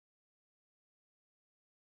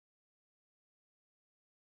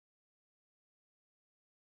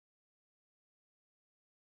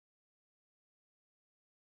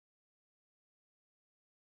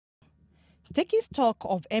Taking stock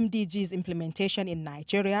of MDGs implementation in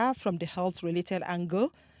Nigeria from the health-related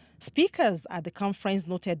angle, speakers at the conference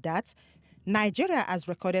noted that Nigeria has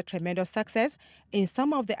recorded tremendous success in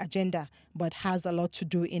some of the agenda, but has a lot to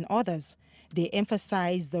do in others. They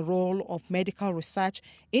emphasized the role of medical research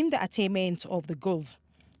in the attainment of the goals,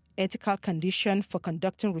 ethical condition for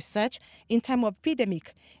conducting research in time of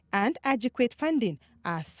epidemic, and adequate funding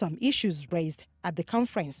are some issues raised at the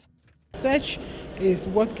conference. Research is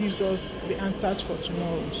what gives us the answers for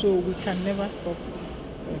tomorrow, so we can never stop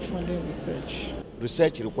funding research.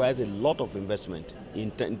 Research requires a lot of investment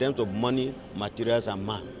in terms of money, materials, and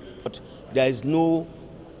man. But there is no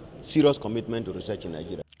serious commitment to research in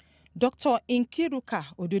Nigeria. Dr. Nkiruka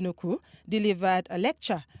Odunuku delivered a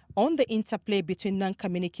lecture on the interplay between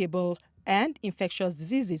non-communicable and infectious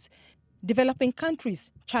diseases, developing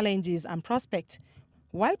countries, challenges, and prospects,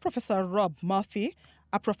 while Professor Rob Murphy,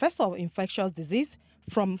 a professor of infectious disease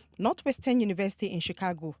from Northwestern University in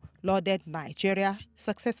Chicago, lauded Nigeria's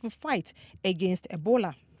successful fight against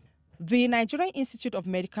Ebola. The Nigerian Institute of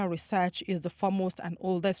Medical Research is the foremost and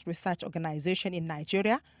oldest research organization in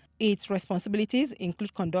Nigeria. Its responsibilities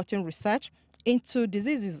include conducting research into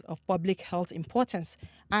diseases of public health importance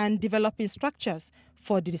and developing structures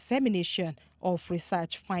for the dissemination of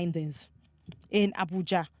research findings. In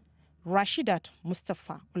Abuja, Rashidat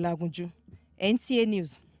Mustapha Olagunju, NTA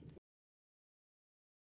News.